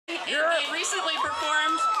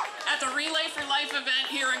Relay for Life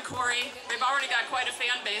event here in Corry. They've already got quite a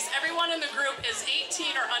fan base. Everyone in the group is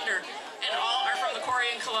 18 or under, and all are from the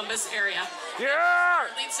Corry and Columbus area. Yeah!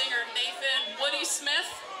 Our lead singer, Nathan Woody Smith.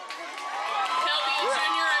 He'll be a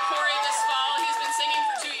junior at Corry this fall. He's been singing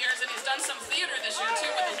for 2 years, and he's done some theater this year,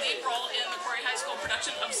 too, with a lead role in the Corry High School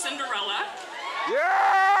production of Cinderella.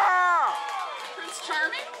 Yeah! Prince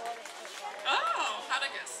Charming? Oh, how'd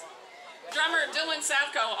I guess? Drummer Dylan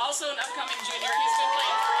Savko, also an upcoming junior. He's been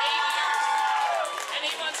playing for 8 years, and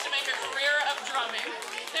he wants to make a career of drumming.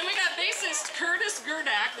 Then we got bassist Curtis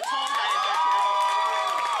Gerdak, the tall guy back here.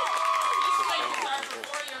 He's played guitar for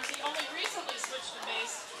 4 years. He only recently switched to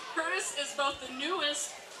bass. Curtis is both the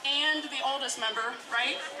newest and the oldest member,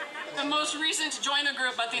 right? The most recent to join the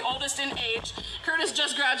group, but the oldest in age. Curtis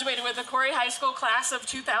just graduated with the Corry High School class of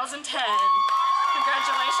 2010.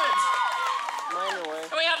 Congratulations.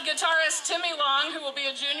 And we have guitarist Timmy Long, who will be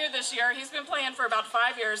a junior this year. He's been playing for about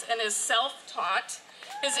 5 years and is self-taught.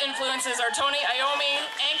 His influences are Tony Iommi,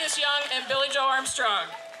 Angus Young, and Billy Joe Armstrong.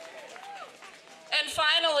 And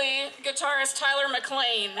finally, guitarist Tyler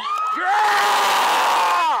McLean.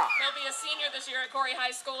 Yeah! He'll be a senior this year at Corry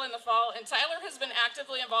High School in the fall, and Tyler has been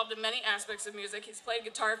actively involved in many aspects of music. He's played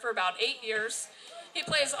guitar for about 8 years. He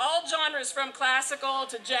plays all genres from classical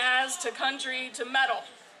to jazz to country to metal.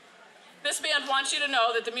 This band wants you to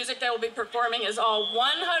know that the music they will be performing is all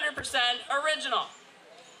 100% original.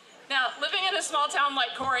 Now, living in a small town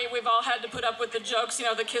like Corry, we've all had to put up with the jokes, you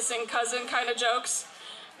know, the kissing cousin kind of jokes.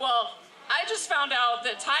 Well, I just found out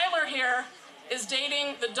that Tyler here is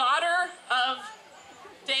dating the daughter of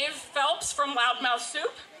Dave Phelps from Loudmouth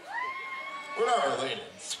Soup. We're not related.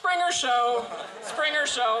 Springer Show. Springer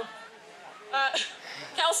Show.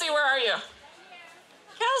 Kelsey, where are you?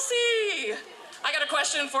 Kelsey! I got a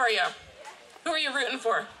question for you. Who are you rooting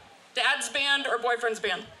for? Dad's band or boyfriend's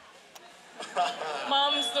band?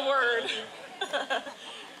 Mom's the word.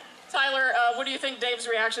 Tyler, what do you think Dave's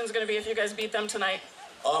reaction is going to be if you guys beat them tonight?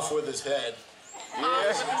 Off with his head. Off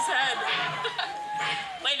with his head.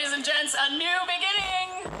 Ladies and gents, a new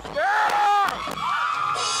beginning. Yeah!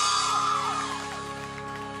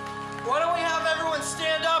 Why don't we have everyone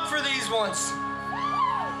stand up for these ones?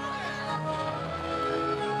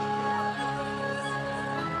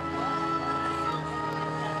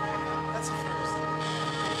 That's a first.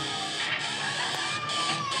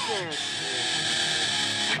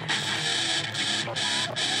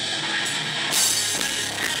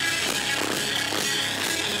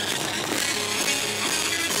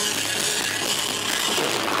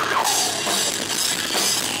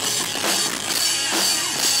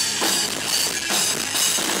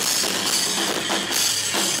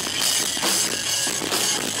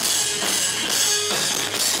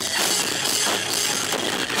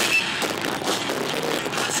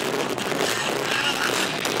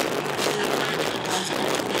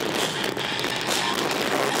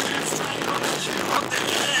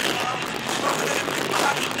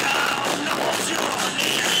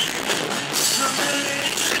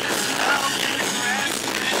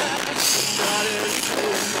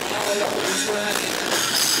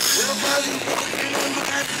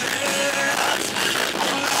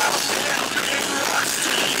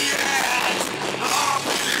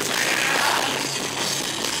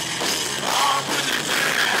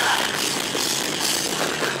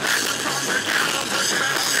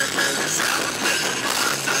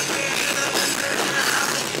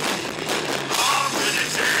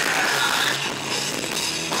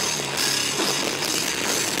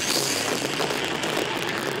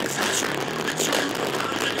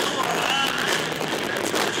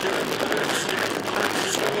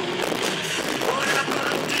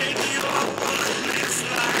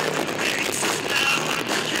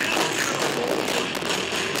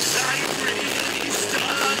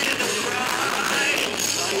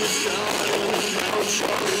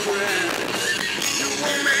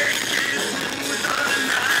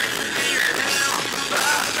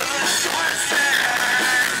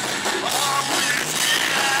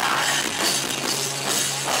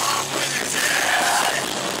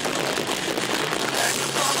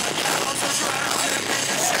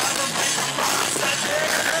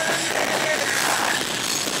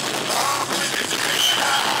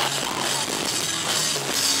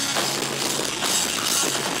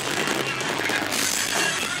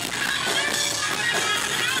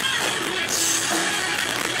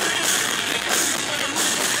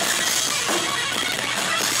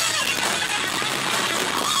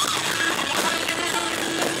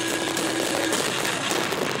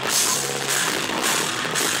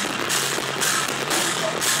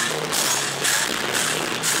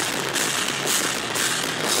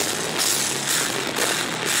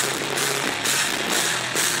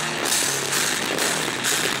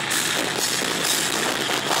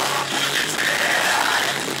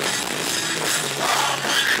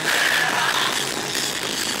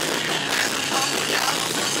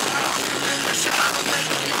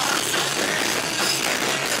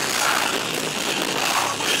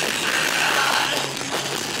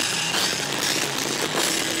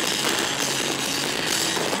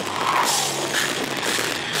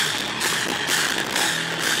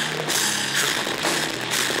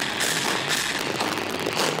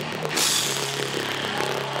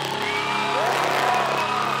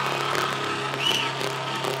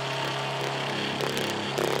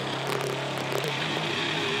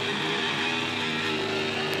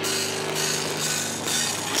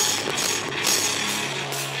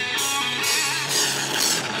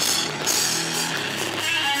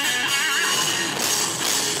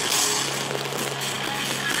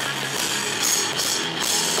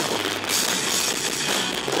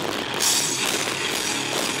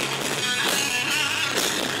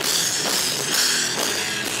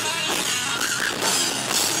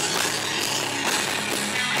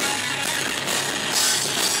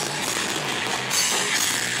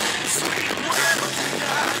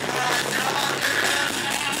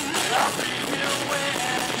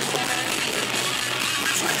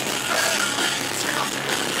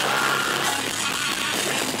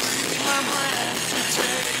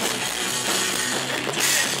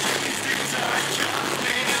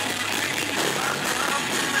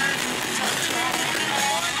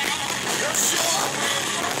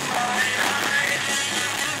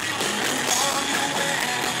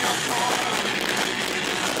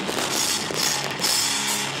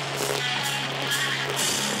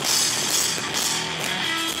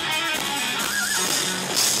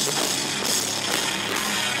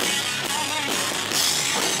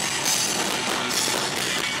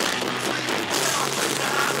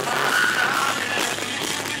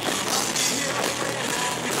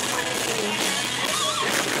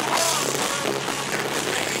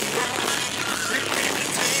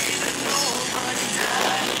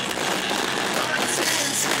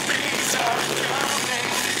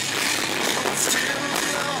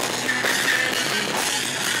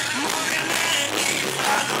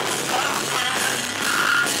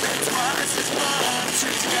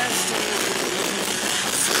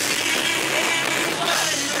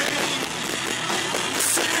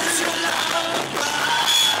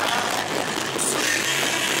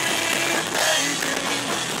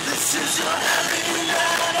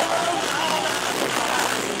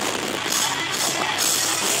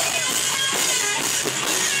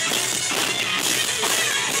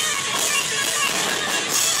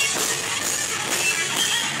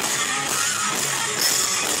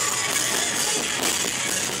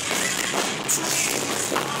 Thank you.